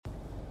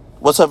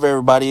What's up,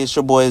 everybody? It's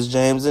your boys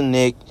James and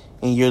Nick,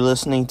 and you're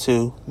listening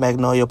to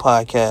Magnolia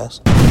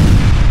Podcast.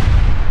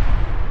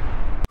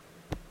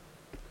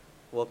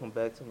 Welcome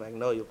back to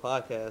Magnolia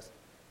Podcast.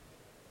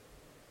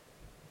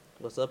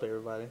 What's up,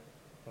 everybody?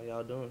 How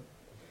y'all doing?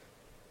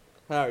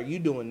 How are you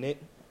doing, Nick?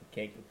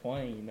 Can't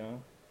complain,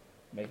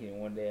 making it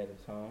one day at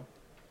a time.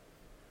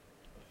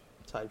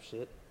 Type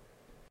shit.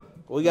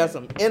 We got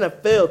some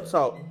NFL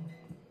talk.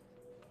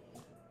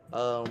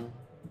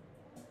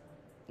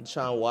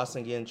 Deshaun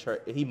Watson getting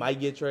traded. He might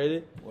get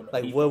traded.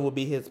 What would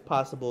be his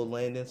possible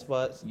landing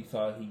spots? You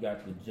saw he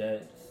got the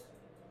Jets,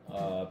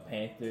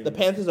 Panthers. The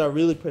Panthers are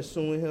really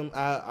pursuing him.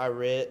 I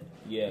read.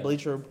 Yeah.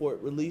 Bleacher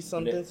Report released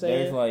something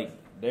saying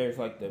there's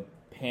the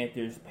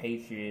Panthers,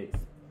 Patriots,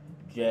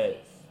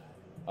 Jets,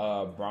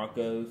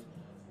 Broncos,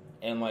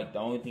 and the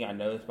only thing I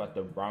noticed about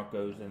the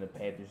Broncos and the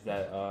Panthers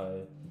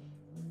that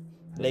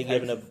they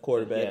giving up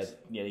quarterbacks.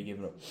 Yeah, they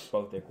giving up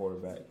both their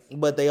quarterbacks.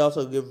 But they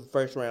also give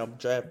first round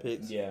draft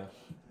picks. Yeah.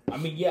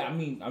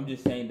 I'm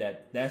just saying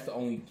that's the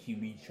only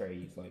QB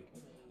trades, like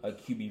a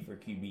QB for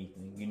QB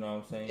thing. You know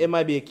what I'm saying? It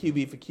might be a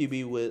QB for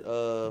QB with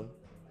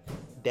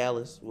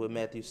Dallas with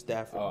Matthew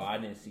Stafford. Oh, I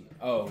didn't see.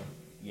 Oh,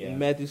 yeah.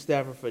 Matthew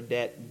Stafford for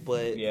Dak,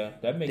 but yeah,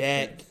 that makes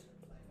Dak. Sense.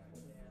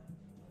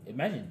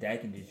 Imagine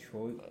Dak in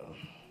Detroit.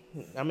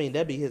 I mean,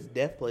 that'd be his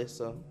death place.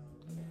 So,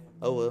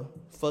 oh well,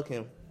 fuck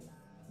him.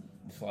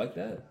 It's like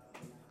that.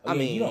 I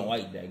mean, you don't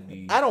like Dak, do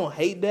you? I don't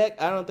hate Dak.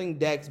 I don't think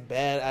Dak's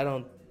bad.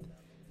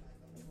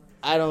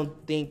 I don't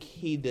think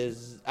he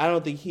does. I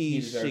don't think he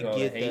should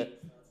get the.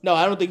 No,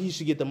 I don't think he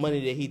should get the money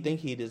that he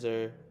think he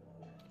deserves.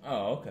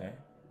 Oh, okay.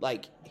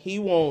 He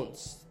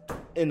wants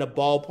in the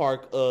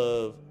ballpark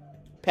of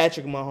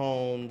Patrick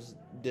Mahomes,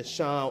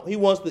 Deshaun. He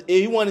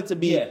wanted to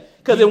be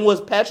because it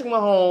was Patrick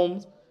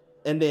Mahomes,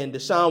 and then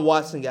Deshaun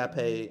Watson got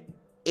paid,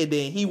 and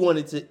then he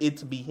wanted it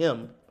to be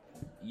him.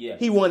 Yeah.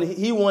 He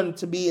wanted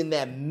to be in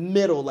that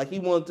middle. He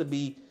wanted to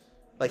be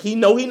he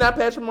not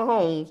Patrick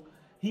Mahomes.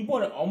 He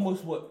wanted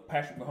almost what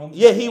Patrick Mahomes got.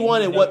 Yeah, he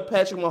wanted what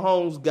Patrick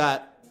Mahomes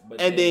got,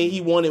 and then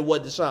he wanted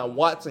what Deshaun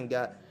Watson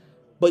got.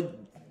 But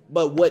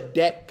what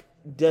Dak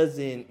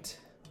doesn't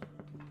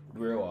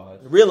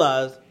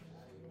realize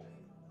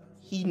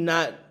he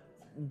not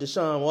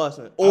Deshaun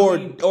Watson or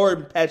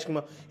Patrick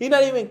Mahomes. He's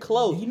not even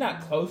close. He's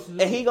not close to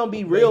them. And he gonna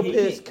be real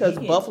pissed because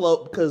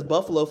Buffalo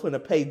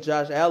finna pay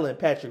Josh Allen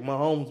Patrick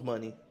Mahomes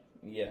money.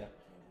 Yeah,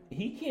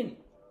 he can.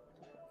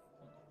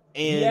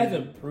 And he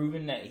hasn't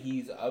proven that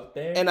he's up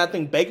there. And I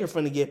think Baker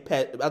finna get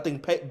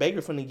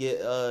Baker finna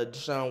get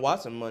Deshaun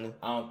Watson money.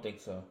 I don't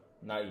think so.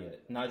 Not yet.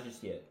 Not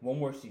just yet. One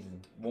more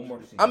season.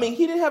 I mean,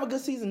 he didn't have a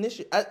good season this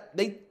year.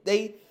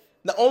 The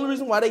only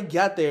reason why they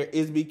got there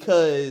is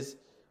because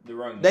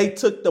they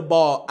took the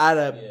ball out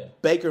of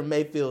Baker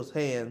Mayfield's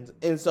hands,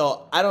 and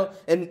so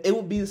and it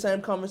would be the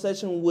same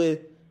conversation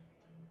with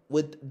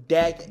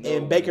Dak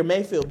and Baker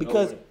Mayfield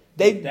because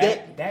they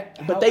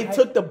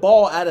took the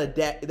ball out of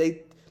Dak.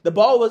 The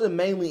ball wasn't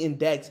mainly in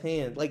Dak's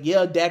hands.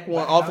 Dak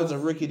won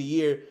Offensive Rookie of the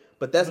Year,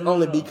 but that's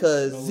only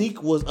because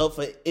Zeke was up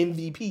for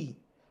MVP.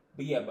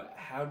 But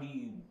how do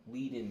you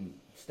lead in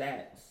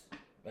stats?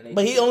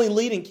 But he only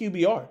lead in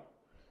QBR.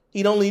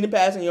 He don't lead in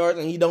passing yards,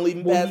 and he don't lead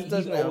in passing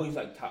touchdowns. He's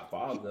always top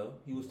 5, though.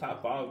 He was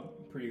top 5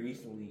 pretty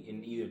recently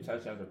in either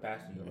touchdowns or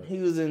passing yards. He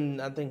was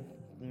in, I think,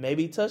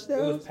 maybe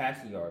touchdowns? It was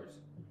passing yards.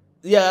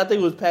 Yeah, I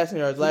think it was passing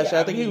yards last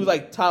year. I think he was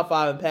top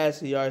 5 in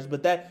passing yards.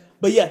 But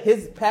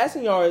his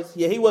passing yards,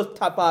 he was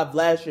top 5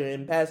 last year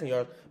in passing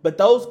yards. But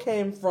those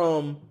came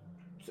from...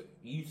 So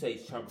you say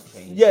chump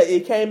change. Yeah,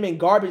 it came in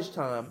garbage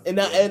time. And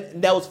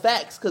that was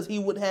facts because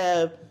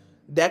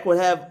Dak would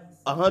have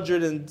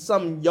 100 and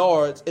some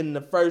yards in the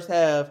first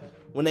half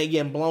when they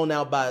getting blown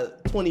out by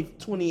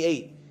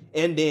 28.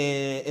 And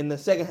then in the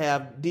second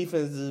half,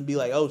 defenses would be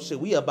like, oh shit,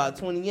 we up by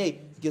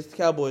 28. Against the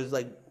Cowboys,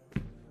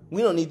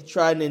 we don't need to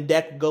try. And then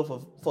Dak would go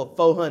for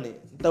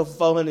 400. Throw for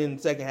 400 in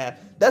the second half.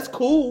 That's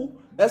cool.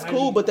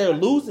 But they're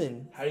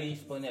losing. How do you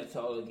explain that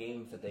to all the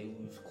games that they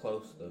lose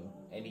close though,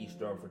 and he's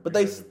throwing for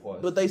 300 plus?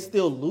 But they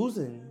still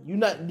losing. You're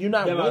not winning.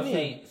 I'm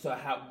saying, so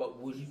how? But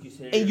would you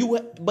consider?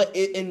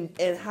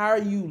 And how are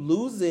you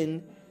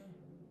losing?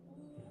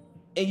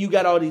 And you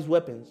got all these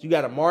weapons. You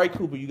got Amari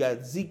Cooper. You got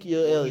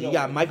Ezekiel Elliott. You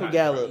got Michael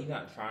Gallup. He's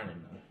not trying enough.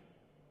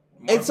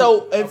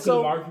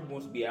 Amari Cooper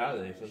wants to be out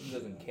of there, so he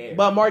doesn't care.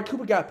 But Amari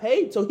Cooper got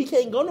paid, so he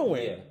can't go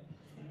nowhere. Yeah.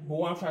 But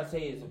what I'm trying to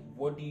say is,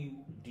 what do you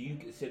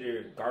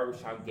consider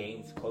garbage time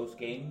games close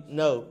games?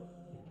 No.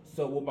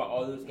 So what about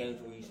all those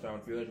games where he's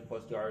throwing 300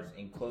 plus yards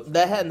in close games?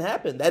 That hadn't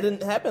happened. That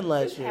didn't happen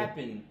last year. It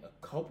happened a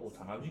couple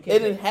times. It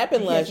didn't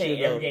happen last year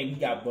though. Every game he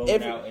got blown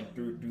out and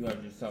threw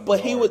 300 something. But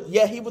he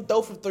would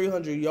throw for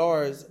 300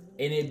 yards.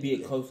 And it'd be a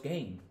close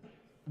game.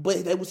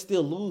 But they would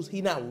still lose.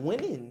 He not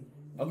winning.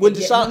 Okay, With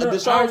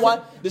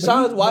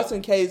Deshaun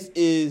Watson case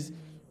is,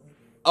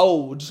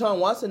 Deshaun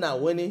Watson not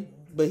winning,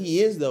 but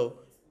he is though.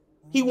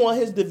 He won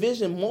his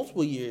division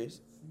multiple years.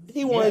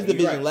 He won his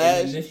division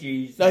last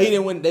year. No, he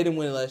didn't win. They didn't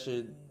win it last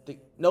year.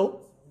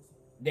 No.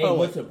 They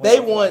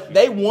won.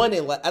 They won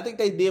it. I think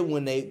they did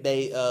win they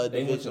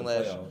division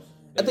last year.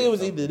 I think it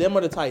was either them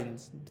or the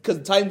Titans. because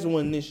the Titans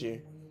won this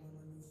year.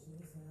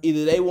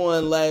 Either they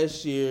won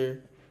last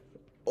year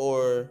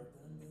or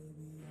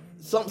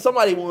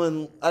somebody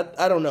won.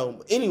 I don't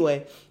know.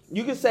 Anyway,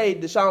 you could say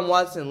Deshaun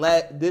Watson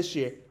this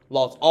year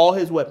lost all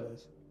his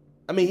weapons.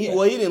 I mean, he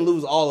didn't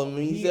lose all of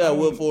them. He still had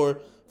Will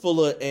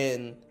Fuller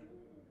and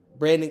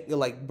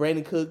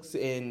Brandon Cooks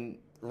and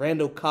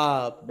Randall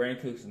Cobb.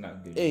 Brandon Cooks is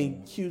not good.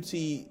 And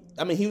QT.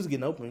 I mean, he was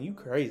getting open. You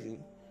crazy.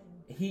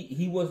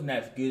 He wasn't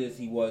as good as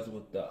he was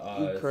with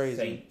the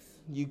Saints.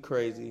 You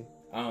crazy.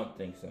 I don't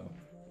think so.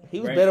 He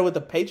was better with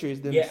the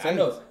Patriots than the Saints. Yeah, I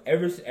know.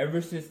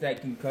 Ever since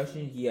that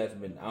concussion, he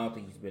hasn't been. I don't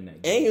think he's been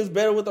that good. And he was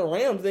better with the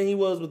Rams than he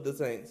was with the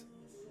Saints.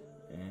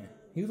 Yeah.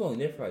 He was only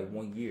there for like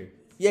 1 year.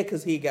 Yeah,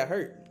 because he got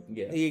hurt.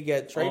 Yeah, he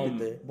got traded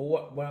there.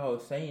 But what I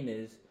was saying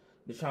is,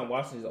 Deshaun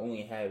Watson has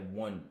only had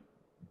one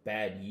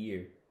bad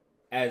year,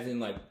 as in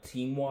like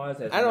team wise.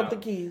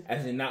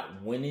 As in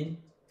not winning.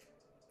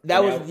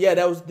 That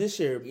was this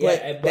year.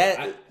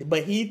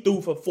 But he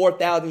threw for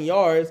 4,000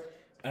 yards.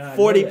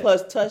 40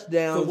 plus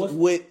touchdowns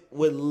with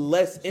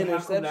less interceptions.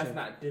 How come that's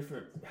not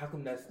different? How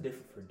come that's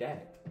different for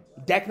Dak?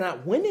 Dak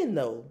not winning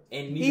though.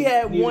 And he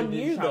had 1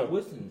 year though.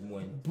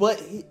 Win.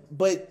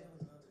 But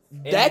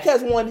Dak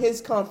has won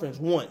his conference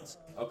once.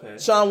 Okay.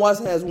 Sean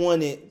Watson has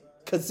won it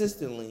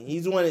consistently.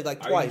 He's won it like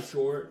twice. Are you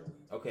sure?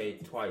 Okay,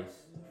 twice.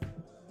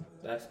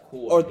 That's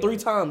cool. Or 3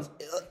 times.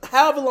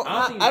 However long.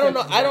 I don't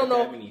know. I don't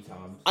know. That many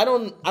times.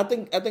 I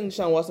think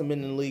Sean Watson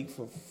been in the league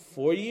for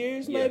 4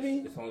 years, maybe.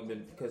 It's only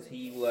been because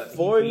he left.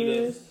 4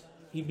 years.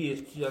 He beat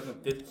us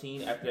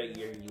 2015. After that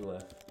year, he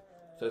left.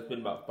 So it's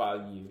been about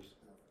 5 years,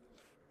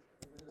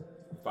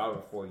 5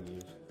 or 4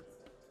 years.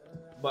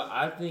 But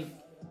I think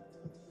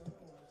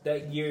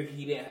that year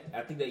he didn't.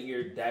 I think that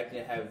year Dak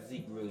didn't have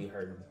Zeke really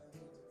hurt him.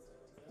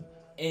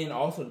 And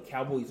also the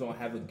Cowboys don't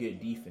have a good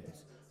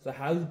defense. So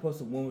how are you supposed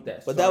to win with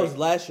that? But that was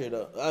last year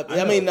though.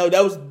 I mean, no,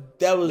 that was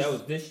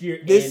this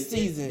year. This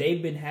season,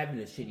 they've been having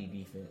a shitty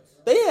defense.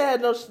 They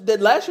had no.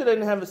 Last year they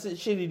didn't have a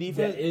shitty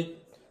defense.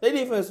 Their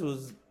defense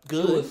was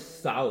good. It was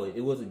solid.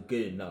 It wasn't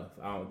good enough,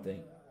 I don't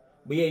think.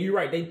 But yeah, you're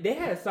right. They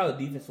had a solid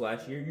defense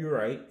last year. You're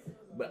right.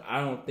 But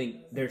I don't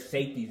think their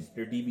safeties,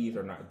 their DBs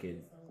are not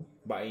good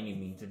by any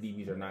means. Their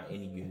DBs are not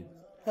any good.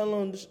 How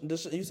long?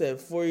 You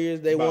said 4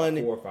 years. They won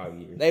it. 4 or 5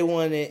 years. They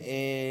won it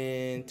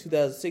in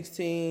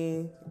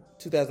 2016,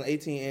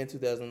 2018, and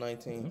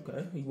 2019.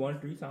 Okay, he won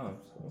 3 times.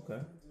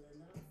 Okay,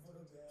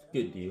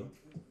 good deal.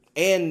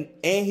 And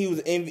he was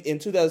in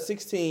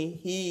 2016.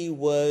 He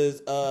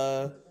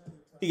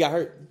got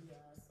hurt.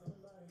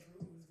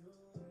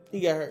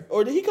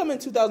 Or did he come in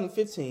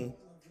 2015?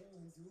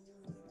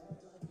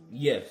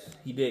 Yes,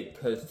 he did,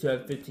 because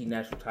 2015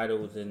 national title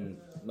was in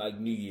like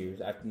New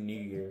Year's, after New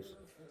Year's.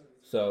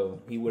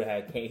 So he would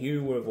have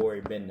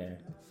already been there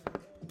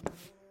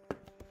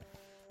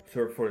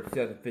for the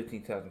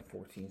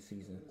 2015-2014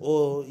 season.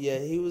 Well, yeah,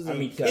 he was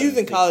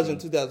in college in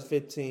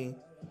 2015.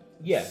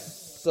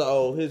 Yes.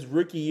 So his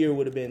rookie year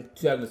would have been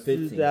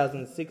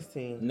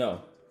 2016.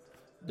 No,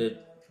 the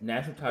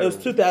national title. It was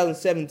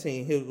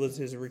 2017. It was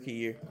his rookie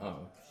year. Oh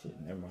shit!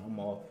 Never mind. I'm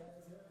off.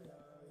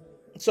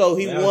 So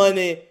he won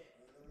it.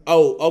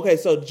 Oh, okay.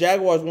 So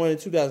Jaguars won in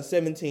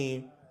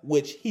 2017,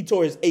 which he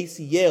tore his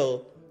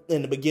ACL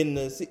in the beginning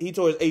of he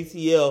tore his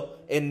ACL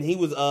and he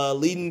was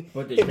leading.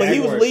 But he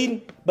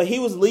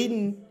was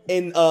leading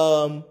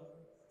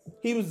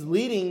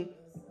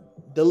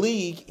the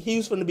league. He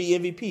was going to be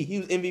MVP. He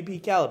was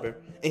MVP caliber,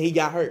 and he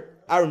got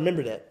hurt. I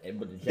remember that.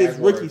 But the Jaguars his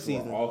rookie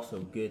season were also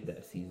good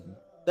that season.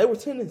 They were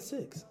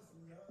 10-6.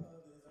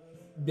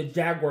 The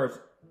Jaguars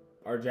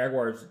are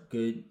Jaguars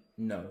good?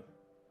 No,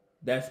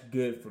 that's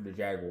good for the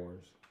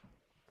Jaguars.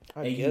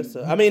 I guess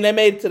so. I mean, they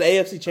made it to the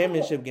AFC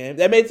Championship game.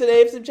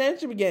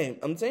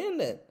 I'm saying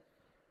that.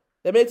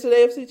 They made it to the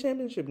AFC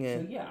Championship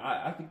game. So, yeah,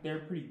 I think they're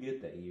pretty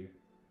good that year.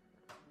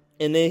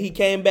 And then he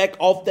came back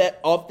off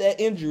that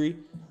injury,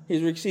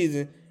 his rookie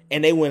season,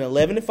 and they went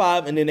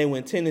 11-5, and then they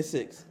went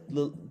 10-6.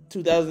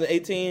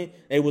 2018,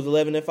 they was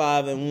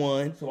 11-5 and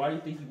won. So why do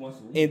you think he wants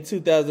to leave? In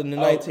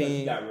 2019,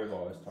 he got rid of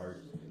all his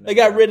targets. They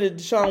got rid of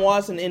Deshaun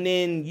Watson, and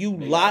then you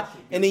lie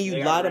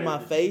to my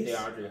face.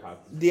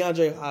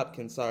 DeAndre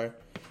Hopkins, sorry.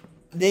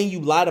 Then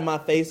you lie to my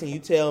face and you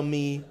tell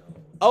me,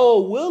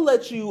 "Oh, we'll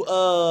let you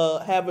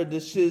have a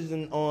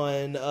decision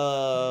on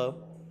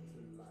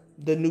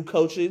the new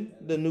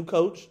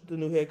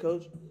head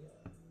coach,"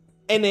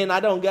 and then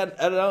I don't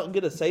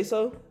get a say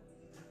so.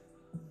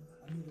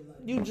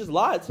 You just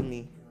lied to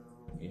me.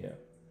 Yeah.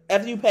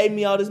 After you paid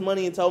me all this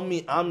money and told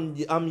me I'm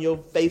your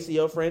face of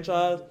your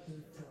franchise.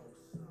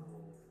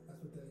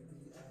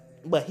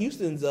 But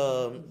Houston's they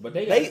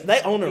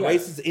own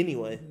racist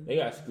anyway. They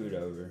got screwed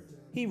over.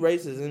 He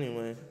racist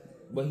anyway.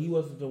 But he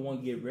wasn't the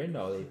one getting rid of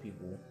all these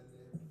people.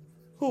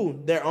 Who?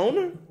 Their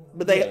owner?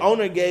 But their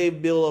owner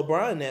gave Bill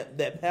O'Brien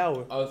that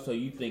power. Oh, so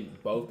you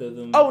think both of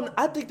them? Oh,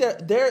 I think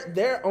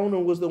their owner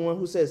was the one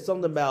who said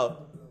something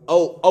about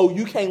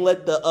you can't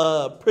let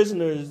the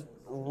prisoners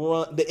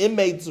run, the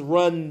inmates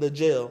run the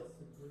jail.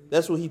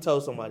 That's what he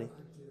told somebody.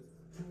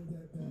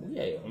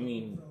 Yeah, I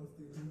mean,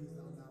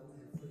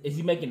 Is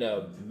he making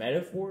a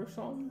metaphor or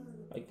something?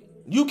 Like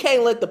you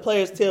can't let the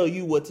players tell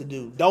you what to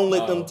do. Don't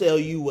let them tell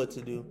you what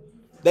to do.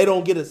 They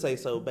don't get to say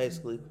so,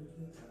 basically.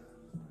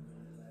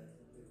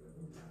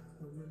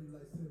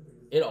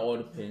 It all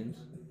depends.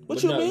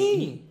 What you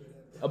mean?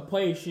 A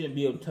player shouldn't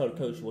be able to tell the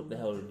coach what the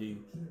hell to do.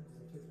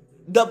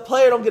 The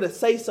player don't get to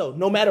say so,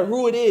 no matter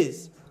who it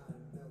is.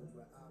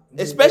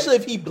 Especially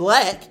if he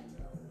black.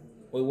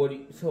 Wait, what?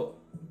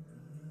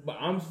 But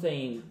I'm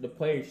saying the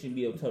player shouldn't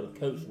be able to tell the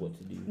coach what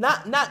to do.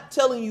 Not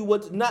telling you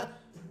what to,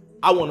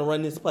 I want to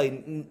run this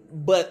play,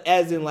 but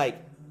as in like,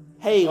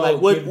 hey,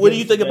 what do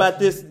you think about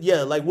this?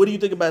 Yeah, like what do you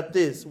think about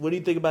this? What do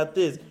you think about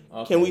this?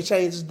 Okay. Can we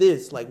change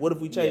this? Like what if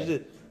we change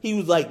this? He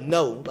was like,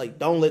 no, like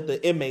don't let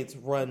the inmates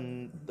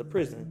run the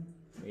prison.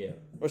 Yeah.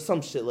 Or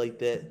some shit like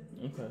that.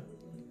 Okay.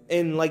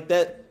 And like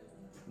that,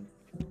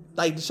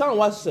 like Deshaun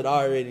Watson should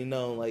already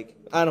know, like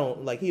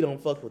he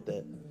don't fuck with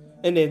that.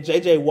 And then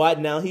J.J. Watt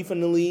now he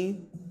finna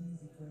leave.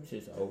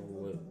 Shit's over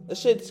with. That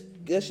shit.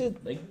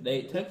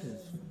 They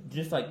Texas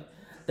just like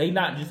they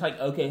not just like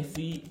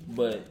OKC,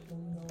 but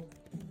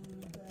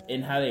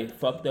in how they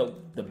fucked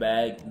up the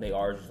bag, they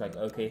are just like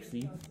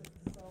OKC.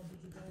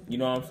 You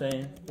know what I'm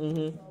saying?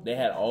 Mm-hmm. They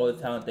had all the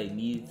talent they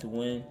needed to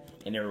win,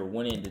 and they were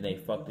winning, then they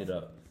fucked it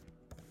up.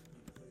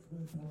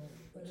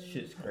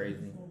 Shit's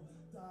crazy.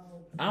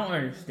 I don't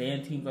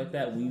understand teams like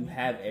that. When you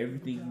have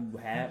everything you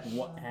have.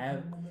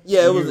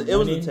 Yeah, it was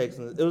the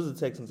Texans. It was the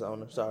Texans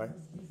owner. Sorry,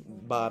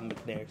 Bob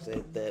McNair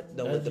said that.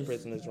 Don't let the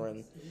prisoners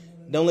run.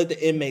 Don't let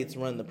the inmates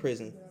run the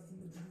prison.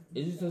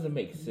 It just doesn't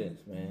make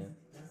sense, man.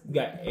 You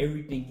got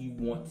everything you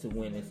want to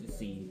win and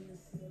succeed,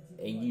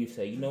 and you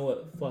say, you know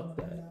what? Fuck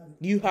that.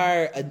 You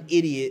hire an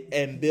idiot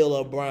and Bill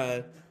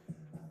O'Brien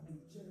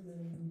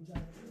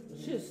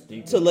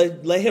to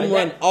let him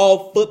run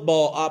all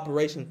football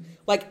operations.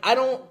 Like I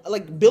don't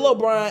like Bill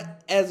O'Brien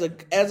as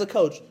a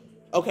coach.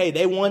 Okay,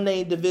 they won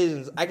their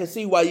divisions. I can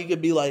see why you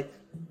could be like,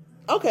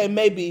 okay,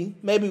 maybe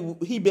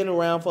he been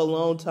around for a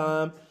long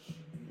time.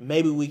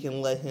 Maybe we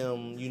can let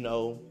him,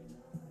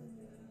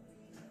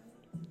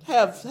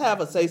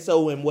 have a say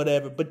so and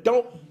whatever. But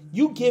don't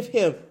you give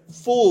him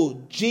full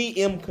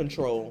GM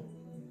control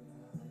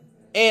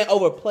and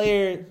over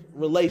player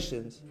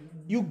relations.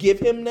 You give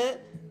him that.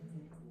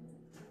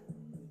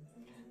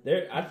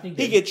 I think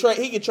he could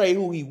trade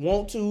who he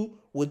want to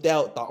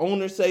without the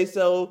owner say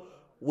so,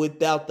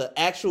 without the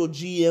actual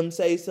GM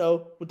say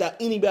so, without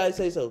anybody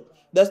say so.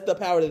 That's the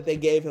power that they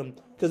gave him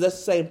because that's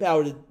the same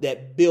power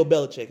that Bill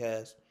Belichick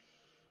has.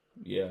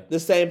 Yeah, the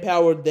same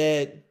power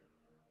that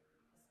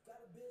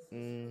I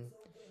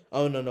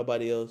don't know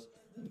nobody else.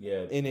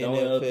 Yeah, the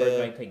only other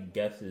person I can take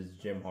guesses is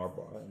Jim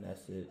Harbaugh, and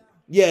that's it.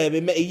 Yeah,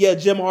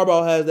 Jim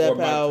Harbaugh has that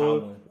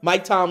power.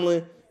 Mike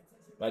Tomlin.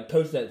 Like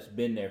coach that's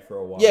been there for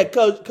a while. Yeah,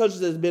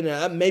 coaches that's been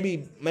there.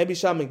 Maybe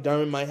Sean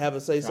McDermott might have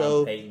a say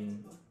so.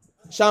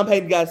 Sean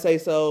Payton got to say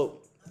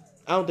so.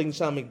 I don't think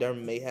Sean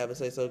McDermott may have a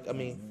say so. I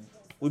mean,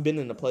 we've been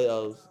in the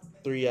playoffs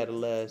 3 out of the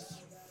last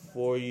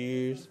 4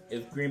 years.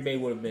 If Green Bay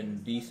would have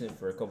been decent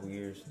for a couple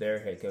years, their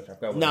head coach.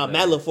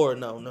 Matt LaFleur,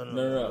 no.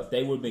 No.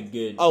 They would have been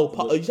good. Oh,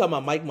 are you talking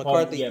about Mike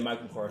McCarthy? Yeah,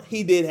 Mike McCarthy.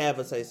 He did have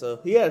a say so.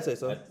 He had a say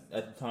so at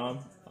the time.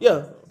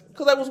 Yeah,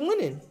 because I was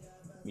winning.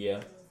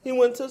 Yeah, he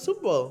went to the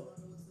Super Bowl.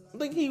 I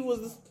think he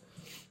was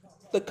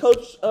the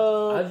coach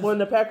when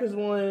the Packers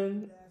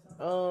won.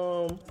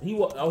 He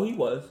was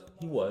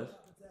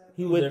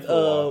with there for a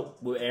while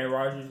with Aaron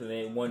Rodgers, and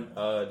they won.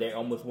 They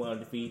almost went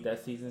undefeated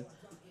that season.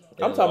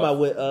 I'm talking about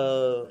with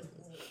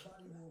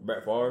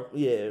Brett Favre.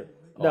 Yeah,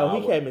 no,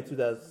 he came in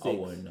 2006. I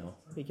wouldn't know.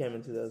 He came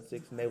in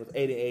 2006, and they was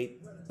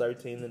 8-8,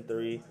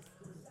 13-3.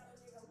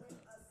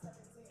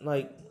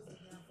 Like,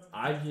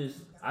 I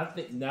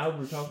think now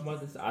we're talking about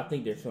this. I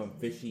think there's something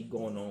fishy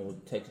going on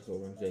with the Texas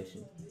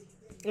organization.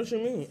 What you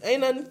mean?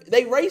 Ain't nothing.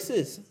 They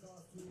racist.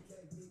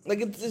 Like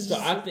it's so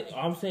just,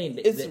 I'm saying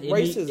it's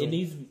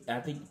racism.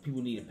 I think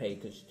people need to pay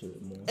attention to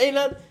it more.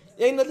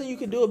 Ain't nothing you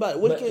can do about it.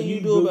 What can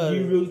you do about it?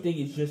 Do you really think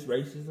it's just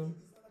racism?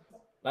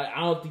 Like I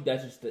don't think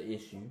that's just the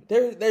issue.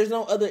 There's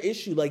no other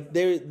issue. Like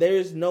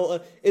there's no.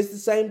 It's the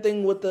same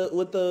thing with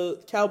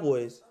the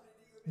Cowboys.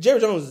 Jerry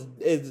Jones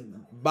is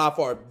by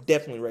far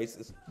definitely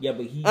racist. Yeah,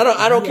 but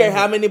I don't care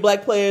how many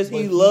black players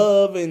he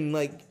love and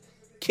like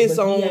kiss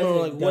on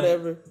or like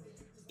whatever.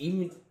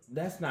 Even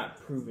that's not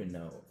proven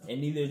though,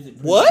 and neither is it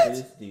proven what? To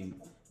this dude.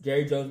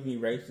 Jerry Jones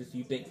being racist.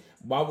 You think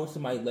why would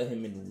somebody let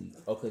him in the league?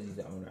 Oh, because he's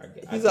the owner.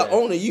 He's the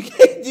owner. You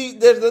can't do.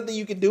 There's nothing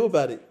you can do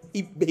about it.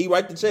 He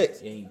write the checks.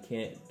 And he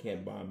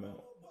can't buy him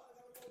out.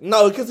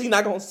 No, because he's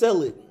not gonna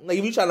sell it. Like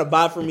if you trying to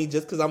buy from me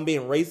just because I'm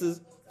being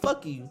racist,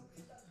 fuck you.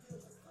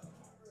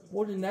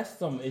 Well, then that's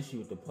some issue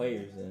with the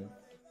players. Then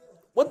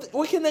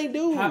what can they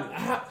do?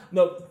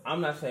 No, I'm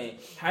not saying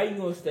how you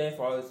gonna stand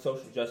for all this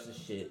social justice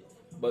shit,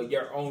 but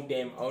your own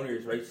damn owner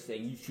is racist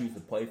and you choose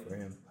to play for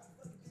him.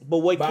 But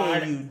what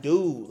can you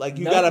do? Like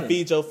you gotta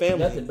feed your family.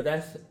 Nothing. But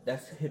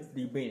that's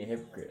you being a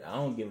hypocrite. I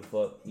don't give a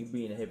fuck. You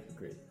being a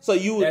hypocrite. So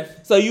you would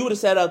have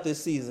sat out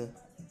this season.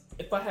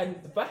 If I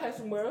had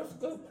somewhere else to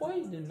go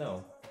play, then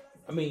no.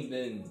 I mean,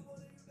 then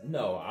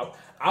No,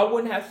 I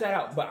wouldn't have sat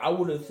out, but I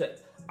would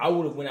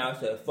have went out and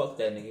said, fuck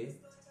that nigga.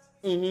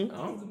 Mm-hmm. I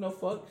don't give no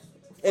fucks.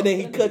 And then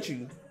he cut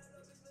you.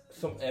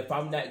 So if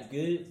I'm that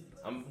good,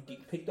 I'm going to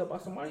get picked up by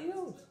somebody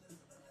else.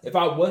 If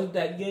I wasn't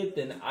that good,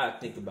 then I'd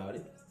think about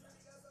it.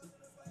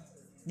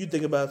 You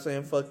think about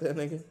saying fuck that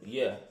nigga?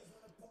 Yeah.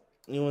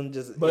 You wouldn't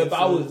just. But if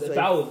I was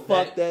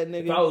fuck that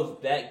nigga. If I was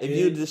that good, if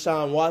you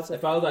Deshaun Watson,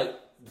 if I was like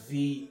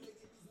Zeke,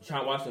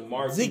 Deshaun Watson,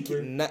 Mark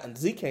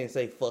Zeke can't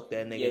say fuck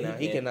that nigga now.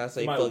 He cannot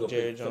say fuck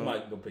Jerry Jones.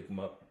 Somebody go pick him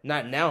up.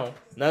 Not now.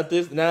 Not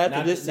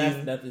after this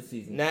season. Not this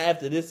season. Not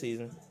after this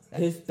season.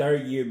 His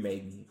third year,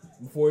 maybe.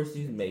 Before the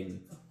season, maybe.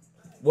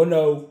 Well,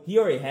 no, he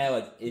already had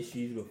like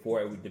issues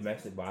before with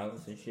domestic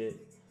violence and shit.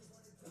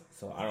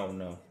 So I don't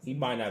know. He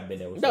might not have been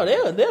there.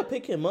 No, they'll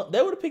pick him up.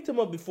 They would have picked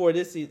him up before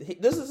this season.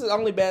 This is his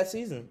only bad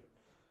season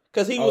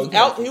because he was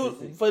out. He was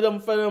for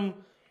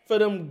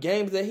them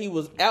games that he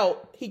was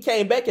out. He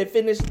came back and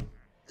finished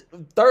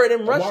third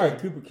in rushing. Amari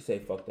Cooper can say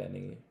fuck that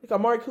nigga. Like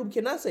Amari Cooper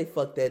cannot say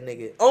fuck that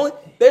nigga.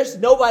 There's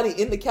nobody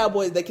in the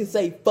Cowboys that can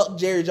say fuck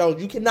Jerry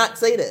Jones. You cannot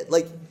say that.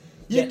 Like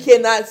you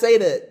cannot say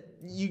that.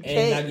 You can't.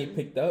 And not get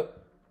picked up.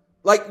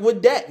 Like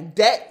with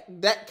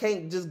Dak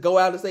can't just go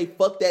out and say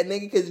fuck that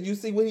nigga because you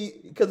see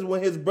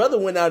when his brother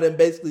went out and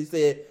basically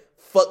said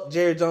fuck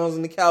Jerry Jones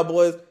and the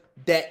Cowboys,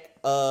 Dak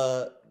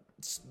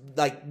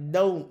like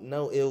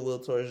no ill will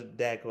towards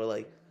Dak or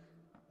like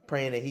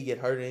praying that he get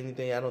hurt or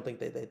anything. I don't think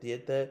that they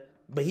did that.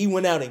 But he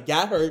went out and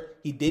got hurt.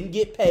 He didn't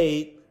get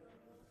paid.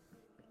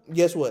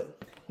 Guess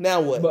what?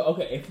 Now what? But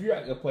okay, if you're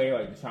like a player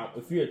like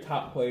if you're a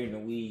top player in the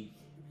league.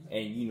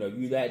 And, you know,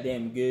 you're that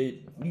damn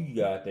good, you can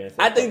go out there and say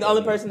I think the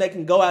only person that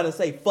can go out and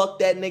say fuck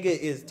that nigga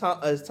is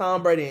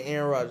Tom Brady and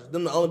Aaron Rodgers.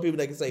 Them the only people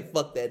that can say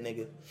fuck that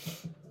nigga.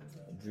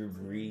 Drew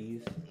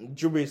Brees.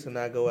 Drew Brees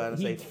cannot go out and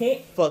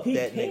say fuck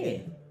that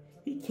nigga.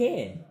 He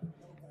can.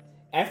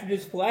 After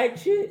this flag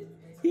shit,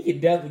 he can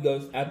definitely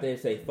go out there and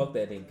say fuck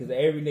that nigga. Because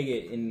every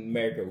nigga in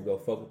America will go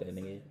fuck with that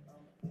nigga.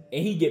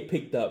 And he get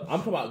picked up. I'm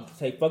talking about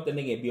say fuck that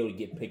nigga and be able to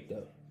get picked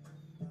up.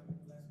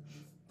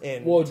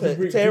 And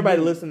to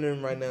everybody listening to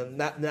him right now,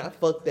 not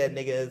fuck that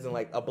nigga as in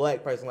like a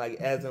black person, like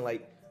as in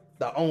like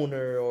the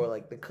owner or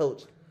like the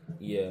coach.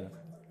 Yeah.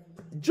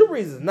 Drew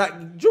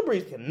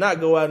Brees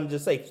cannot go out and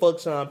just say fuck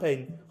Sean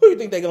Payton. Who do you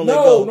think they're gonna let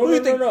go? No.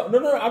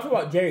 I'm talking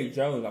about Jerry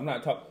Jones. I'm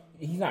not talking.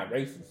 He's not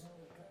racist.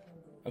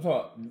 I'm talking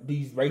about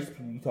these race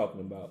people you talking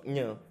about.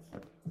 Yeah.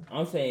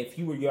 I'm saying if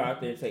you were to go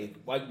out there and say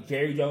like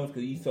Jerry Jones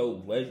because he's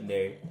so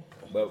legendary,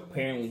 but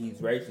apparently he's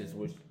racist,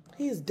 which.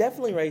 He is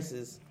definitely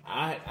racist.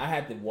 I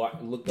had to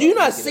look. Do you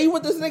not see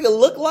what this nigga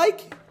look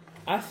like?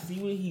 I see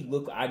what he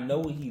look. I know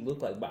what he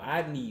look like, but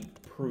I need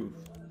proof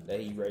that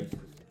he racist.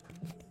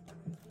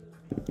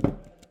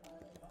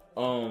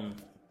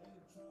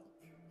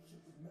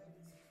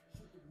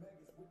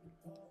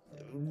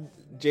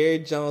 Jerry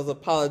Jones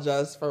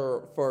apologized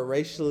for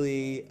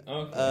racially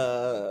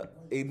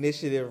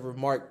initiative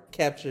remark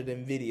captured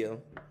in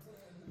video.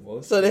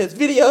 So there's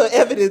video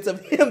evidence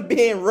of him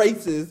being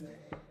racist.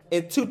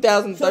 In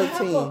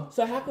 2013.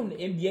 So how come the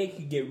NBA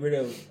could get rid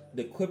of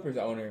the Clippers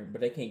owner, but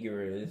they can't get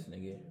rid of this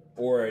nigga?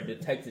 Or the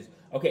Texans?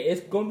 Okay,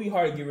 it's going to be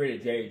hard to get rid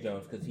of Jerry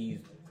Jones because he's...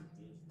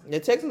 The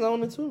Texans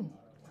own it too.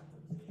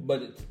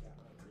 But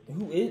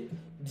who is...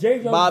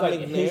 Jerry Jones Bob is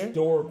like McNair. A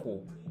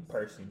historical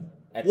person.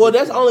 Well,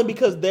 that's only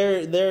because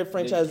their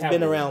franchise has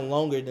been around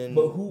longer than.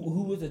 But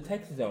who was the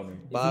Texas owner?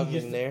 Bob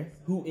McNair.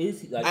 Who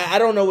is he? Like, I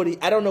don't know what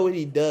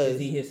he does. Is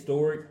he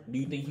historic? Do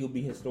you think he'll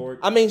be historic?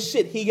 I mean,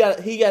 shit. He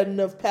got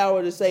enough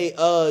power to say,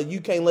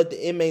 you can't let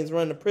the inmates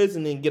run the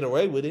prison and get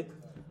away with it.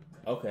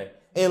 Okay.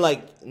 And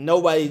like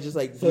nobody just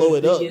like blow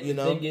it up, you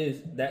know. The thing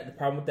is that the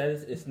problem with that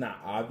is it's not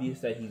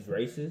obvious that he's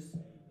racist.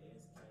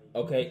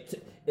 Okay,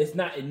 it's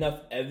not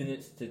enough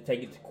evidence to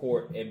take it to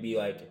court and be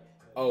like,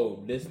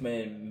 oh, this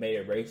man made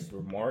a racist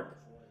remark.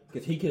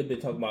 Because he could have been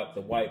talking about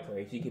the white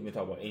race. He could have been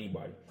talking about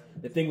anybody.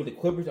 The thing with the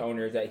Clippers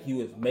owner is that he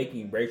was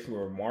making racial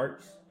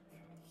remarks.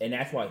 And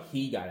that's why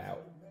he got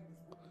out.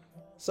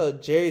 So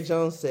Jerry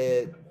Jones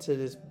said to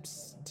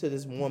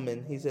this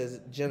woman, he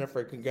says,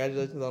 Jennifer,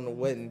 congratulations on the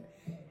wedding.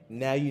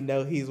 Now you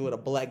know he's with a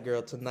black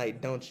girl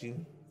tonight, don't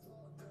you?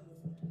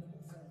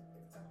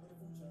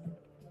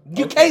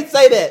 You can't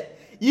say that.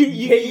 You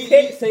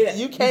can't say that.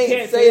 You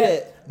can't say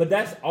that. But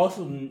that's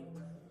also...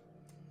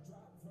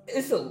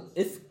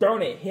 It's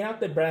thrown at him out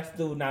there, but that's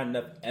still not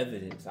enough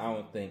evidence, I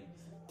don't think,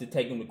 to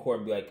take him to court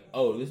and be like,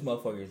 oh, this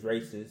motherfucker is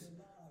racist.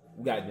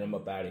 We gotta get him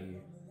up out of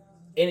here.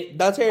 And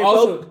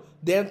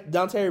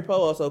Don Terry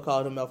Poe also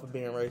called him out for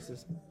being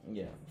racist.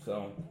 Yeah,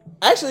 so...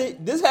 Actually,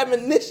 this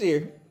happened this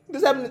year.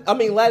 Last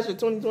year,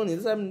 2020.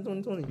 This happened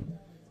in 2020.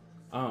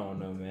 I don't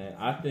know, man.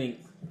 I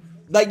think...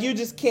 Like, you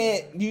just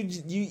can't...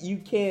 You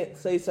can't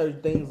say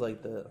certain things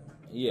like that.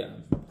 Yeah,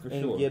 for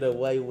sure. And get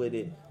away with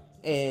it.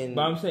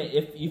 But I'm saying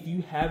if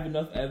you have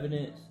enough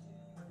evidence,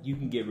 you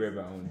can get rid of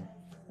an owner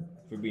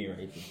for being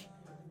racist.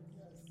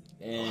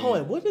 And hold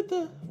on, what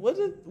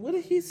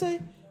did he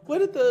say? What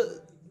did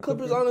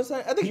Clippers on the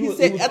same. I think he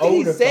said.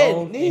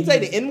 Didn't he say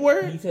the N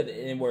word? He said the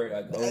N word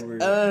like over.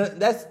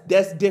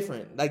 That's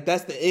different. Like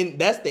that's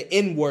the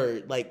N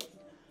word. Like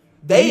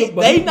they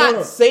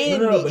not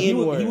saying the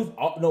N word.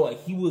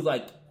 He was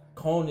like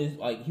calling this,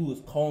 like he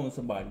was calling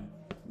somebody,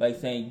 like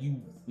saying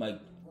you like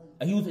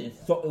he was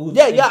insulting.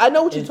 Yeah. I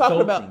know what you're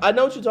talking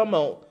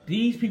about.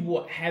 These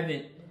people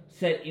haven't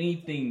said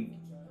anything.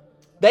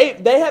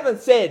 They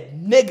haven't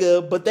said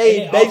nigga, but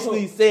they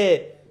basically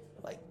said.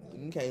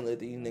 You can't let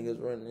these niggas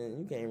run in.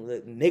 You can't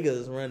let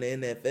niggas run the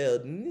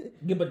NFL.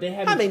 Yeah, but they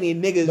haven't. How many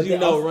niggas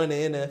run the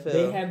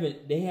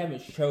NFL? They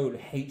haven't showed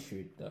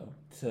hatred though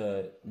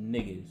to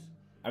niggas.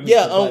 I mean,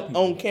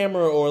 on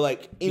camera or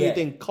like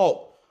anything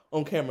caught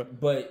on camera.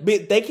 But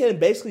they can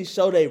basically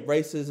show their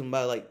racism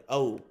by like,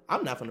 oh,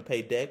 I'm not gonna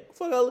pay Dak.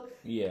 Fuck all.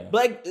 Yeah.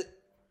 Black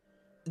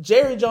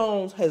Jerry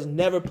Jones has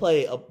never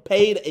paid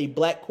a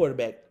black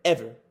quarterback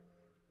ever.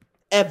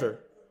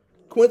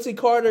 Quincy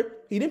Carter,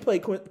 he didn't play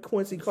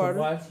Quincy Carter.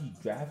 So why is he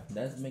drafted?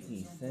 That doesn't make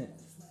any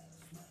sense.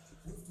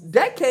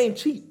 That came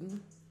cheap.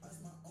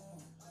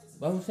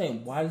 But I'm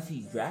saying, why does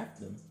he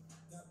draft them?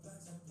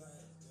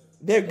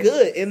 They're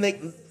good, and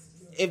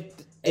if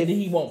then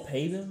he won't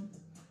pay them.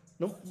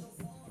 No,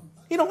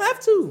 he don't have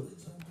to.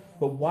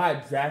 But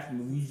why draft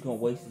him if he's just gonna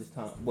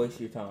waste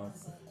your time?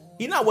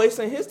 He's not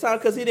wasting his time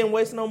because he didn't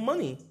waste no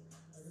money.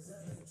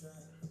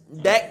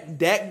 Dak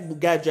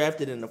got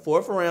drafted in the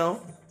 4th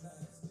round.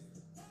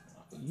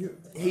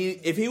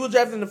 If he was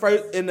drafted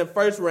in the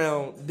first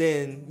round,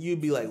 then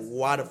you'd be like,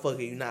 why the fuck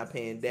are you not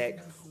paying Dak?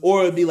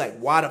 Or it'd be like,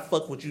 why the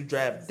fuck would you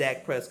draft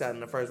Dak Prescott in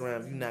the first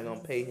round if you're not gonna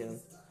pay him?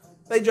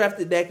 They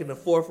drafted Dak in the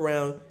 4th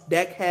round.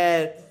 Dak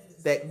had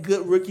that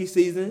good rookie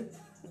season.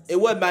 It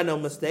wasn't by no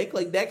mistake.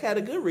 Like Dak had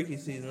a good rookie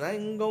season. I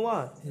ain't even gonna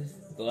lie.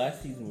 The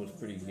last season was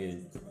pretty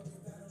good.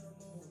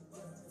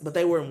 But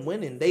they weren't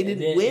winning. They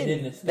didn't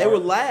win. They were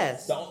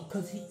last.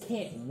 Because he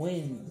can't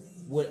win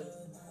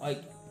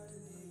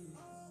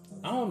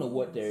I don't know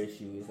what their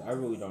issue is. I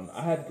really don't know.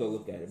 I had to go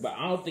look at it. But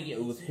I don't think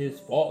it was his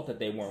fault that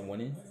they weren't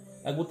winning.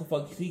 Like, what the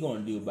fuck is he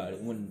going to do about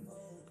it?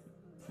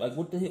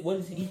 What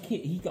is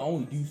he can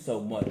only do so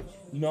much.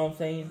 You know what I'm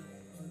saying?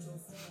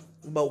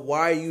 But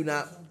why are you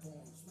not...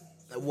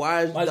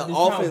 Why is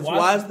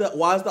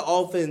the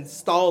offense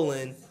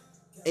stalling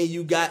and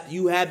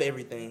you have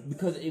everything?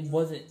 Because it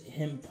wasn't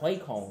him play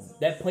calling.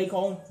 That play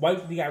calling, why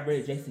did he got rid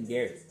of Jason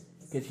Garrett?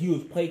 Because he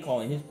was play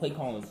calling. His play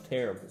calling was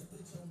terrible.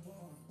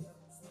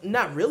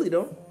 Not really,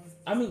 though.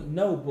 I mean,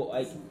 no, but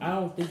I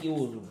don't think it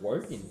was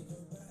working.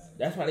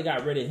 That's why they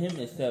got rid of him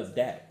instead of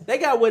Dak. They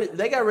got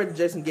rid of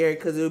Jason Garrett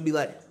because it would be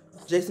like,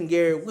 Jason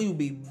Garrett, we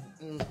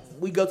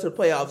go to the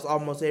playoffs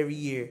almost every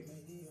year.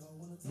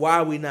 Why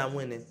are we not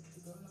winning?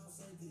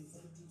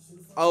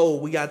 Oh,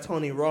 we got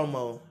Tony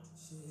Romo.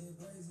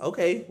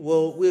 Okay,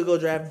 well, we'll go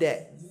draft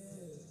Dak.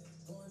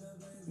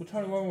 But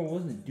Tony Romo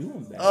wasn't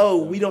doing that.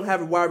 Oh, we don't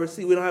have a wide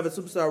receiver. We don't have a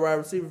superstar wide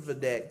receiver for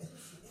Dak.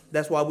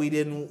 That's why we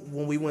didn't,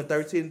 when we went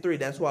 13-3,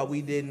 that's why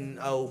we didn't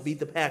beat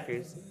the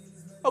Packers.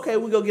 Okay,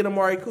 we go get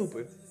Amari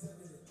Cooper.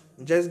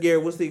 Jason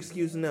Garrett, what's the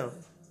excuse now?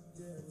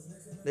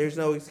 There's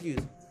no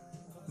excuse.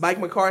 Mike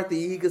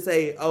McCarthy, he could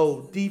say,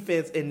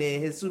 defense, and then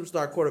his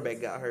superstar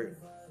quarterback got hurt.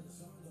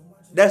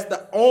 That's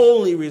the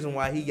only reason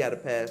why he got a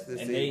pass this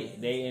season.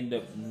 And they end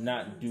up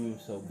not doing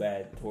so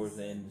bad towards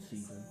the end of the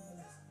season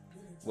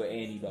with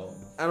Andy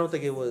Dalton. I don't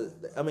think it was.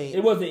 I mean,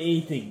 it wasn't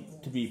anything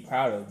to be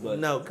proud of. But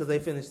no, because they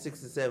finished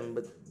 6-7,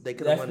 but they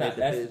could have won that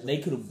division.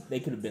 They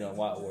could have been a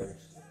lot worse.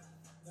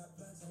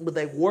 But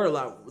they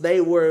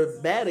were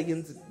bad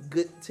against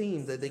good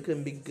teams. That they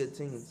couldn't be good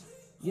teams.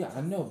 Yeah,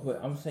 I know, but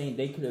I'm saying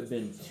they could have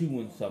been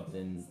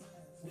 2-something,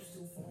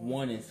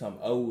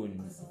 1-something, 0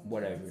 and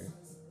whatever.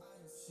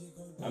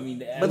 I mean,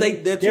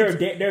 they're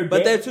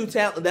too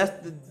talented.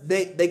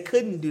 They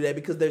couldn't do that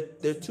because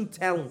they're too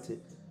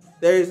talented.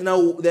 That's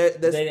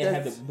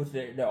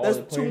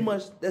too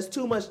much. That's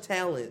too much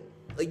talent.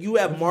 Like you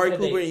have Amari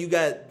Cooper and you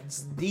got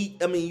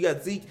Zeke. And then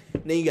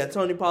you got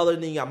Tony Pollard.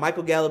 And then you got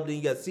Michael Gallup. Then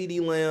you got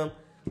CeeDee Lamb.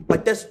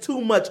 Like that's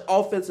too much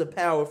offensive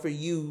power for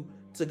you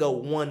to go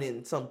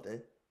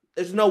 1-something.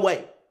 There's no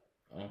way.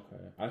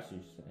 Okay, I see what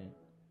you're saying.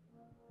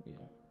 Yeah,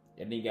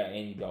 and then you got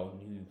Andy Dalton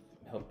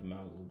who helped them out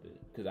a little bit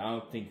because I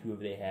don't think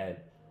whoever they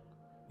had.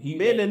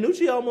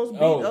 Danucci almost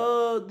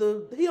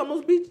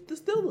beat the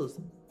Steelers.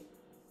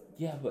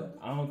 Yeah, but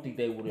I don't think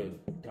they would have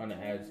done it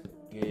as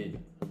good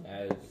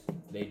as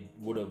they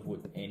would have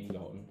with Andy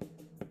Dalton.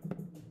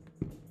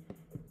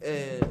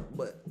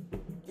 But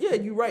yeah,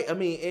 you're right. I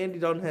mean, Andy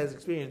Dalton has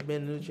experience.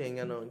 Ben DiNucci ain't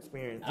got no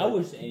experience. I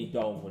wish Andy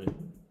Dalton would have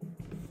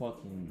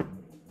fucking.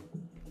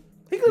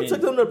 He could have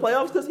took them to the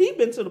playoffs because he'd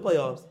been to the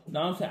playoffs.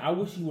 No, I'm saying I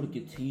wish he would have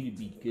continued to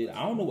be good.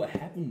 I don't know what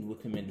happened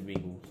with him and the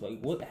Bengals.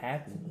 Like, what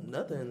happened?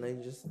 Nothing. They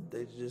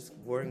just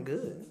weren't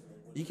good.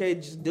 You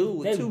can't just do it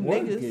with two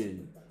niggas.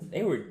 Good.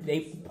 They were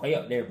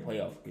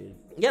playoff good.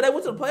 Yeah, they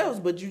went to the playoffs,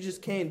 but you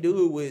just can't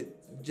do it with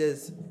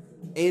just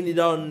Andy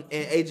Dalton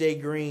and AJ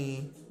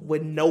Green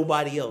with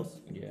nobody else.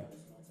 Yeah.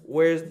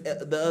 Where's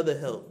the other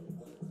help?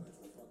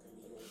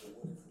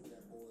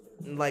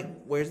 like,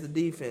 where's the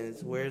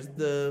defense? Where's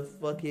the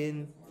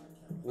fucking?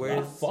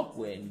 Where's? I fuck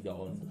with Andy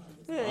Dalton.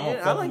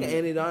 Yeah, I like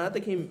Andy Dalton. I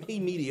think he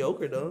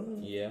mediocre though.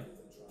 Yeah.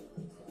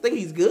 I think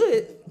he's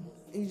good.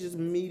 He's just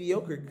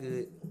mediocre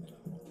good,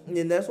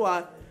 and that's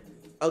why.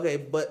 Okay,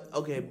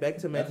 back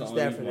to Matthew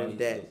Stafford and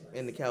Dak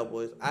and the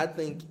Cowboys. I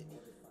think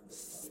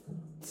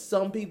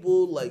some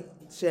people like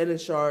Shannon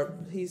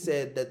Sharp. He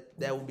said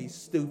that would be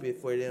stupid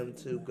for them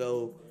to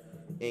go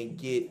and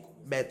get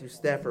Matthew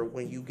Stafford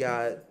when you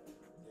got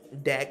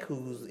Dak,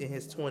 who's in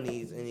his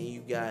 20s, and then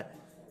you got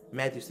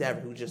Matthew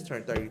Stafford, who just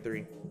turned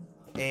 33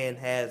 and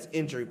has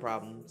injury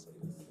problems.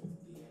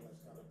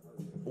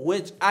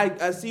 Which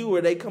I see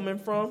where they coming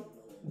from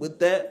with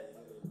that.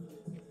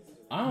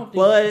 I don't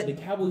think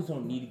the Cowboys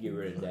don't need to get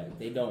rid of Dak.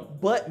 They don't.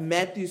 But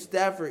Matthew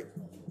Stafford,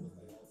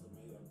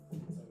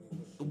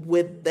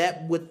 with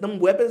them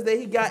weapons that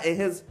he got and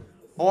his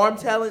arm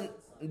talent,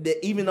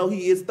 that even though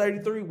he is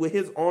 33, with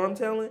his arm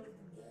talent,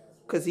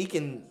 because he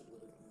can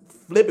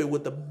flip it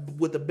with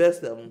the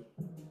best of them.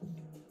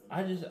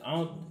 I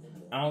don't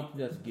think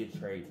that's a good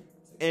trade.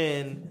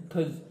 And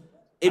because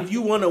if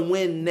you want to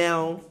win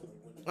now,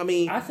 I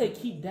mean, I say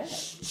keep that.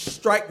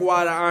 Strike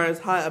while the iron's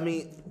hot. I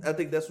mean, I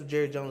think that's what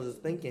Jerry Jones is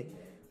thinking.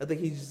 I think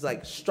he's just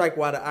like strike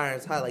while the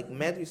iron's hot. Like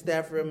Matthew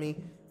Stafford. I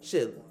mean,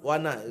 shit, why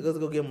not? Let's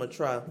go give him a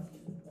try.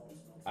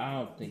 I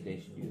don't think they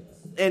should do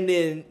that. And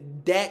then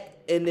Dak,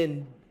 and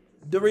then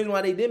the reason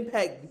why they didn't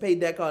pay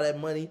Dak all that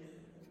money,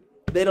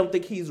 they don't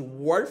think he's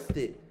worth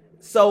it.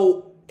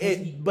 So,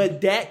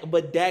 but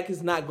Dak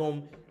is not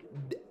going.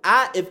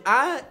 If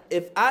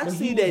I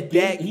see that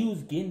Dak, he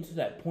was getting to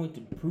that point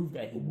to prove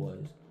that he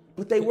was.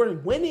 But they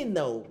weren't winning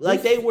though.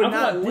 Like they were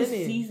not winning. This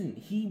season,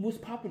 he was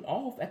popping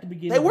off at the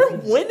beginning. They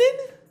weren't winning.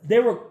 They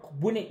were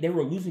winning. They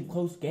were losing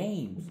close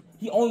games.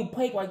 He only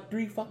played like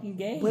 3 fucking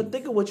games. But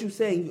think of what you're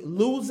saying.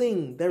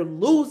 Losing. They're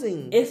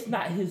losing. It's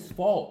not his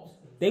fault.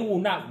 They will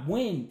not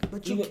win.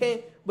 But you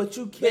can't. But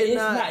you cannot. It's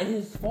not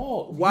his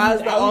fault. Why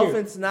is the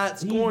offense not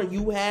scoring?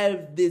 You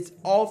have this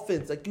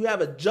offense. Like you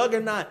have a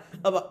juggernaut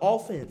of an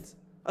offense.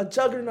 A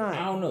juggernaut.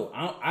 I don't know.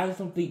 I just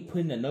don't think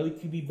putting another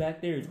QB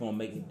back there is going to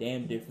make a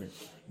damn difference.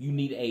 You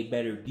need a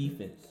better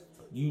defense.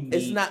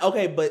 It's not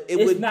okay, but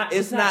it's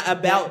not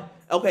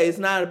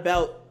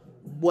about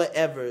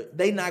whatever.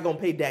 They not gonna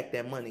pay Dak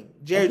that money.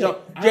 Jerry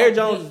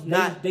Jones is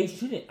not. They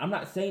shouldn't. I'm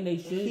not saying they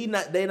should.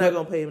 They're not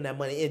gonna pay him that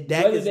money. And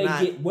Dak is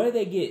not. Whether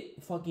they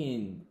get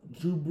fucking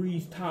Drew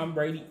Brees, Tom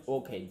Brady.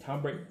 Okay,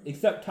 Tom Brady.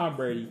 Except Tom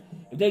Brady.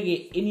 If they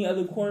get any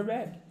other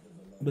quarterback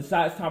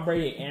besides Tom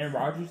Brady and Aaron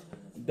Rodgers,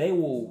 they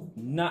will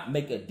not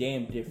make a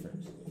damn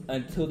difference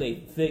until they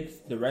fix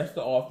the rest of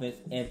the offense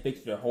and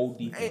fix their whole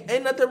defense.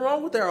 Ain't nothing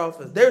wrong with their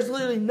offense. There's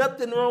literally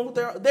nothing wrong with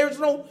there's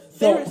no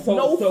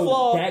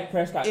flaw. Dak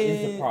Prescott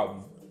is the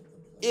problem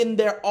in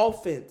their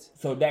offense.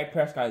 So Dak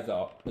Prescott is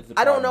the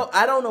problem.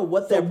 I don't know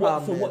what their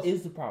problem is. So what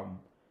is the problem?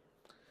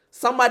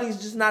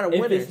 Somebody's just not a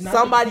winner.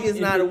 Somebody is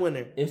not a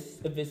winner.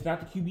 If it's not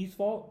the QB's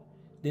fault,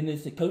 then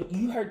it's the coach.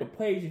 You heard the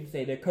players even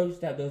say their coach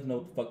staff doesn't know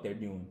what the fuck they're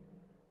doing.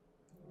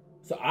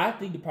 So I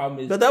think the problem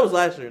is... But that was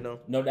last year, though.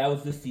 No, that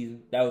was this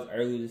season. That was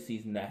early this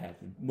season that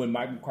happened. When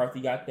Mike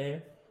McCarthy got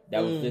there,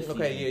 that was this season.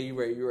 Okay, yeah, you're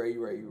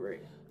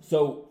right.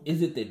 So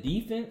is it the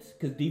defense?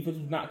 Because defense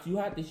was not too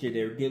hot this year.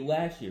 They were good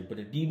last year. But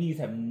the DBs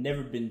have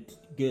never been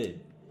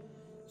good.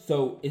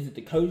 So is it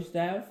the coach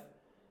staff?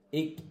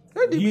 Their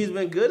DB's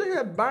been good. They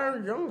got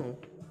Byron Jones.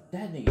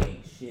 That nigga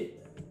ain't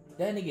shit.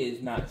 That nigga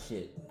is not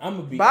shit. I'm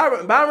going to be...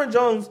 Byron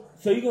Jones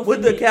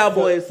with the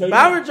Cowboys.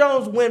 Byron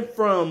Jones went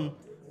from...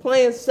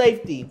 playing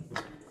safety,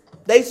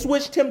 they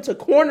switched him to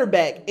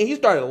cornerback, and he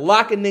started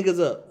locking niggas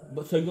up.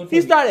 They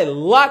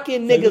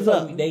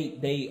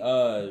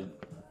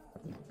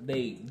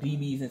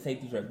DBs and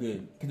safeties are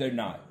good because they're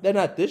not. They're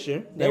not this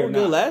year. They were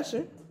good last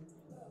year.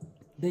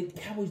 The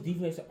Cowboys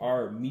defense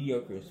are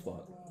mediocre as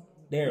fuck.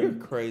 You're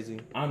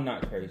crazy. I'm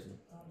not crazy.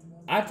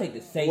 I take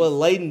the Saints. Well,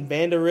 Leighton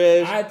Vander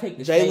Esch, I take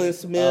the Jalen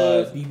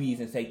Smith, DBs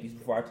and safeties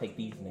before I take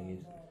these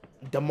niggas.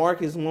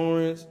 DeMarcus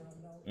Lawrence.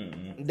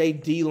 They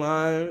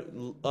D-line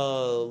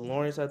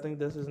Lawrence, I think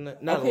that's his name.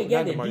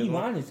 The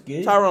D-line is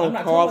good. Tyrone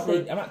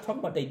Crawford. I'm not talking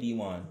about their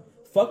D-line.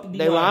 Fuck the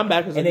D-line. They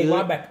linebackers and they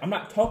linebackers. I'm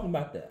not talking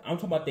about that. I'm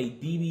talking about their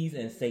DBs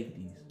and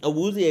safeties.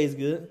 Awuzie is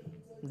good.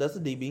 That's a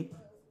DB.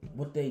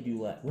 What they do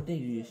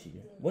this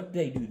year? What did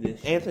they do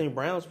this year? Anthony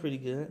Brown's pretty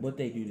good. What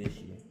they do this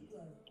year?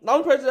 The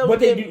only person that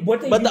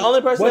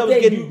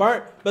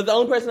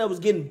was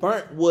getting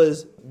burnt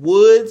was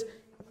Woods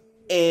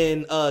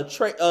and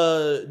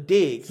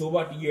Diggs. So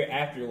about the year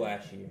after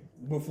last year,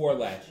 before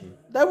last year,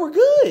 they were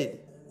good.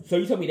 So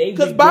you told me they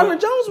because Byron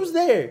Jones was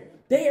there.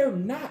 They are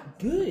not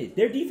good.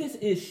 Their defense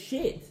is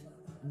shit.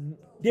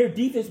 Their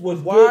defense was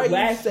Why good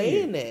last year. Why are you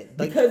saying that?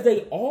 Because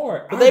they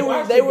are. But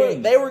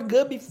they were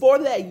good before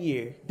that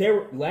year.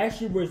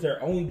 Last year was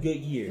their only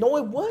good year. No,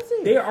 it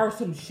wasn't. There are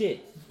some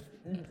shit.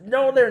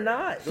 No, they're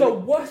not. So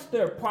what's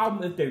their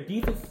problem if their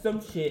defense is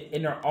some shit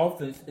and their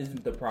offense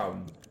isn't the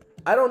problem?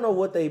 I don't know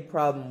what their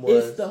problem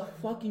was. It's the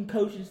fucking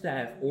coaching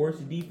staff or it's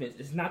the defense.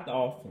 It's not the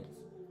offense.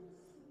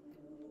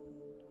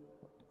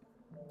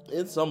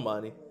 It's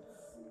somebody.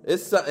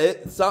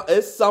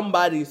 It's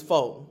somebody's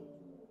fault.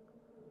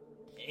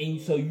 And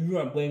so you're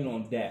gonna blame it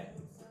on Dak?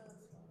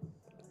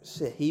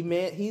 Shit,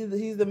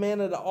 he's the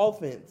man of the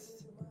offense.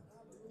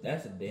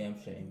 That's a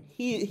damn shame.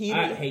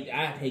 I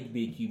hate to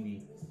be a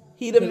QB.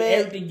 He the man.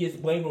 Everything gets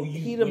blamed on you.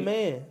 He the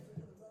man.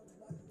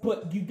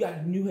 But you got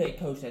a new head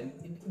coach, and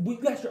we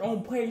got your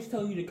own players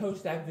telling you the coach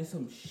staff is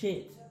some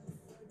shit.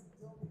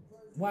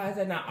 Why is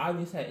that not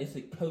obvious that it's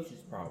a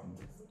coach's problem?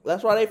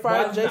 That's why they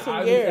fired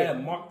Jason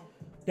Garrett.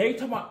 They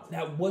talking about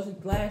that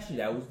wasn't last year.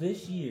 That was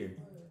this year.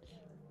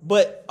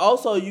 But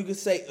also, you could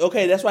say,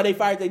 okay, that's why they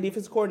fired their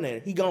defensive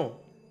coordinator. He gone.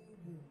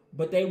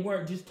 But they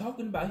weren't just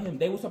talking about him.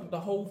 They were talking about the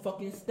whole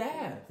fucking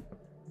staff.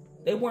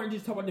 They weren't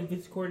just talking about the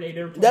defensive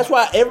coordinator. That's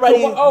why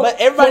everybody's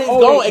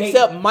gone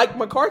except Mike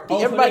McCarthy.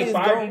 Everybody is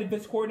gone. The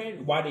defensive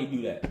coordinator. Why they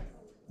do that?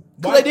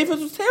 Because their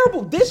defense was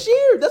terrible this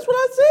year. That's what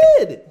I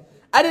said.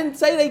 I didn't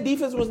say their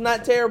defense was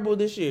not terrible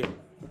this year.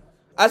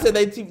 I said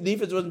their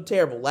defense wasn't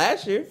terrible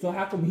last year. So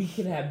how come he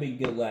couldn't have been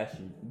good last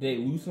year? Did they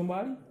lose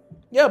somebody?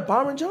 Yeah,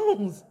 Byron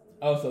Jones.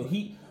 Oh,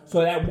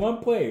 so that one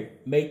player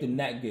made them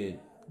that good.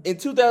 In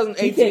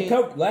 2018, he can't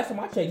cover. Last time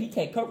I checked, he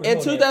can't cover.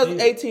 In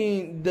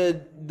 2018,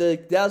 the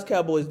Dallas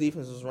Cowboys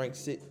defense was ranked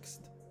 6th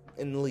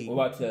in the league.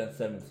 What about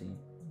 2017?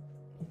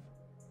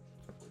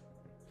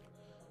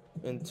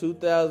 In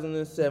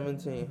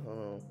 2017, hold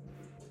on.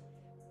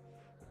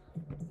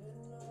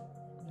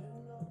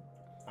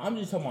 I'm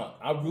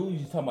really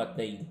just talking about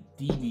they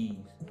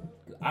DBs.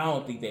 I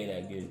don't think they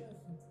that good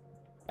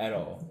at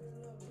all.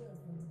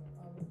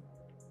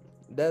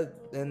 That's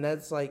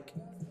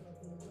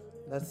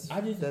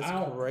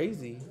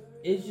crazy.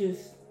 It's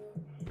just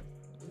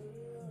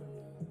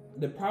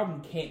the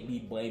problem can't be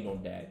blamed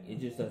on Dak. It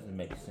just doesn't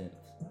make sense.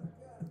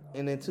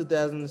 And in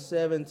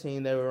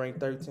 2017, they were ranked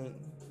 13th.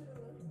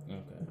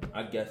 Okay,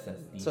 I guess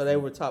that's decent. So they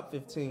were top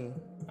 15.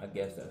 I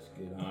guess that's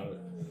good.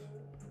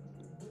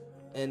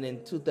 And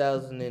in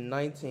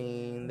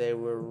 2019, they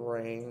were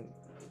ranked.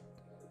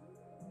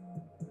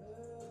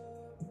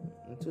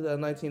 In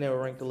 2019, they were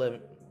ranked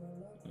 11th.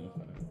 Okay,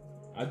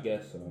 I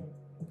guess so.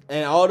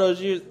 And all those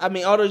years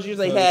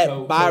they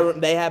had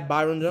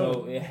Byron Jones.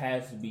 So it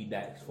has to be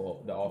Dak's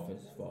fault, the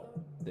offense's fault.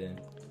 Then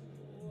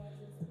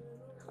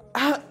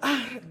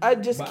I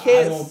just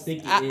can't. I don't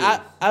think it is.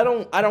 I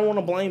don't want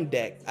to blame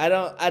Dak. I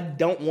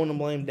don't want to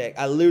blame Dak.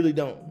 I literally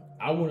don't.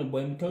 I want to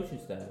blame the coaching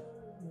staff.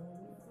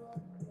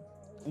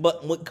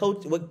 But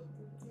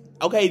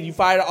okay, you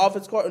fired the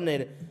offense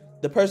coordinator.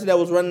 The person that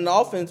was running the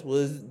offense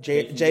was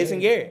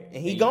Jason Garrett,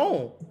 and he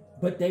gone.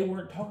 But they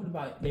weren't talking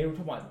about it. They were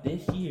talking about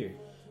this year.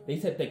 They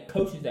said the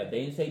coaching staff.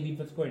 They didn't say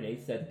defense coordinator.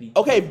 They said the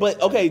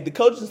the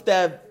coaching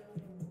staff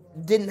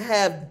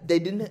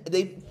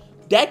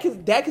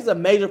Dak is a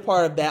major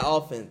part of that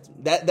offense.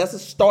 That's a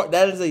start.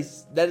 That is a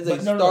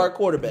star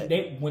quarterback.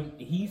 When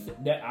he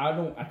said that,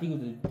 I think it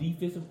was a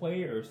defensive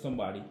player or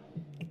somebody.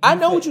 I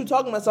know what you're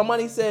talking about.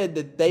 Somebody said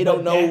that they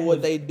don't know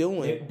what they're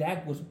doing.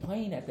 Dak was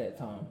playing at that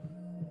time.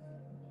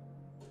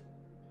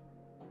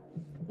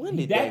 When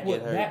did Dak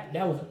get hurt?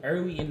 That was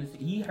early in the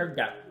season. He hurt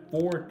got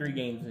 4 or 3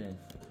 games in.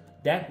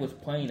 Dak was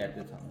playing at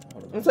the time.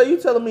 And so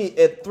you telling me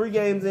at 3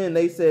 games in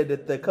they said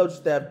that the coach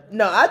staff?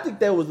 No, I think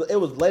it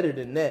was later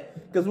than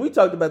that because we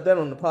talked about that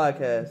on the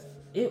podcast.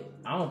 I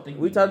don't think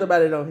we talked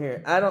about it on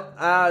here.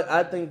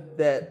 I think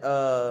that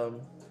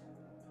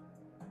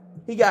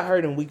he got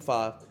hurt in week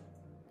 5.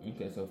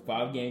 Okay, so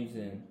 5 games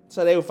in.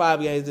 So they were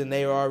 5 games in.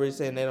 They were already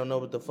saying they don't know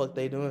what the fuck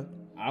they doing.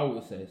 I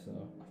would say so.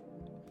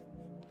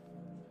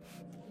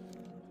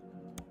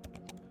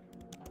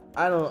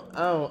 I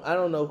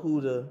don't know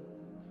who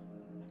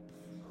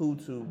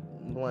to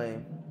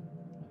blame.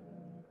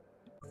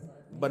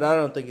 But I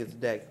don't think it's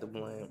Dak to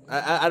blame.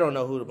 I don't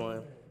know who to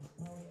blame.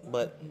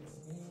 But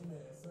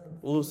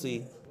we'll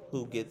see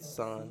who gets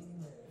signed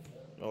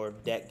or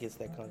if Dak gets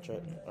that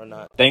contract or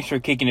not. Thanks for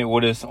kicking it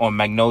with us on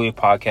Magnolia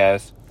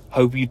Podcast.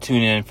 Hope you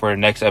tune in for the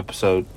next episode.